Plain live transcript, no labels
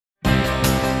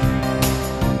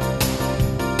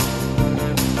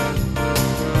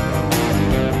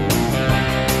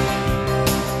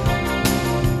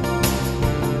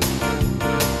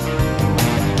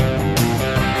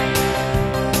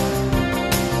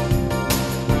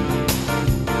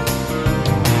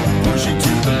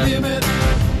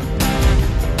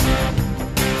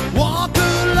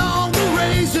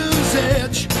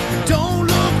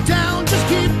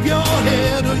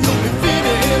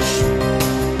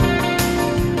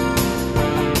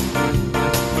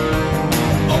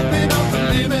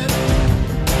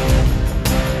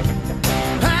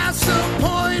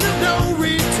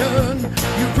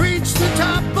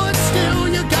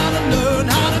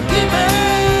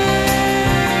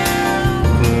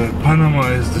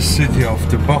is the city of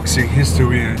the boxing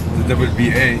history, the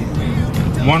WBA.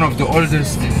 One of the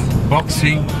oldest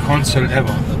boxing council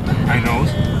ever, I know.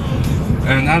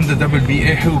 And I'm the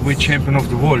WBA heavyweight champion of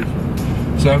the world.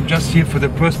 So I'm just here for the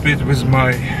pursepit with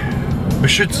my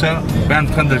beschützer, Bernd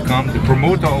Khandelkamp, the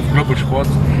promoter of Global Sport.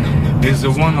 He's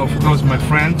the one of course my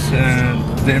friends,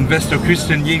 and the investor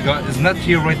Christian Jäger is not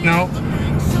here right now,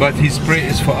 but his prayer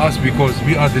is for us because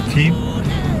we are the team.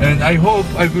 And I hope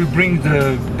I will bring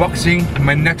the boxing,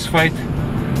 my next fight,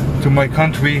 to my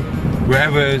country,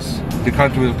 wherever is the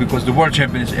country, because the world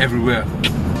champion is everywhere.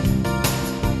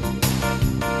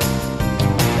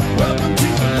 Welcome to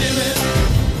the limit.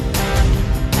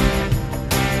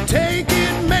 Take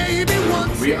it maybe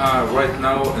once. We are right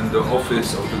now in the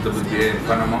office of the WBA in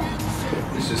Panama.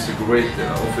 It's just a great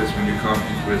office when you come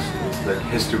into it. It's like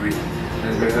history.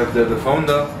 And we have the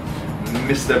founder,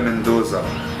 Mr. Mendoza.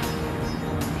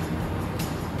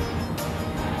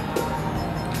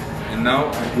 And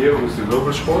now I'm here with the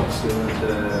Global Sports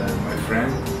and my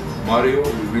friend Mario.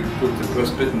 We will put the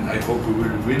pursepit, and I hope we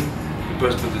will win the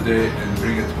pursepit today and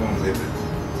bring it home later.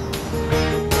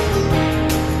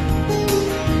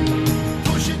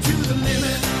 Push it to the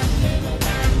limit.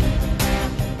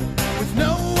 With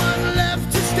no one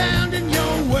left to stand in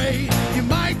your way. You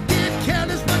might get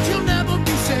careless, but you'll never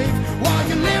be safe while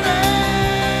you're living.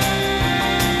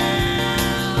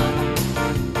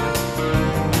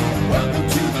 Welcome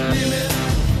to the limit.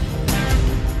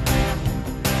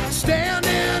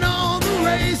 Standing on the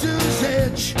razor's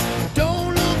edge.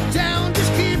 Don't look down,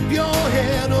 just keep your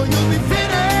head or you'll be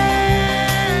finished.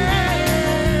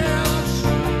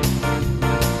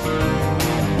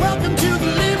 Welcome to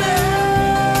the limit.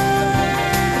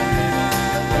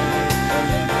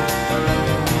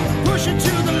 Push it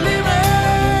to the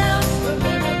limit. The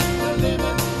limit, the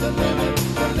limit, the limit,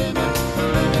 the limit, the limit.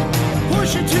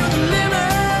 Push it to the limit.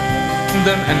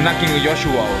 Them and knocking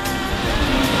Joshua out.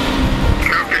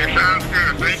 Okay, sounds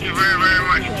good. Thank you very, very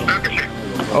much. Okay,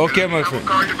 Okay, my friend.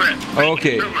 I'll call you back. Thank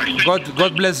Okay. you so much.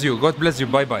 God bless you. God bless you.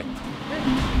 Bye bye.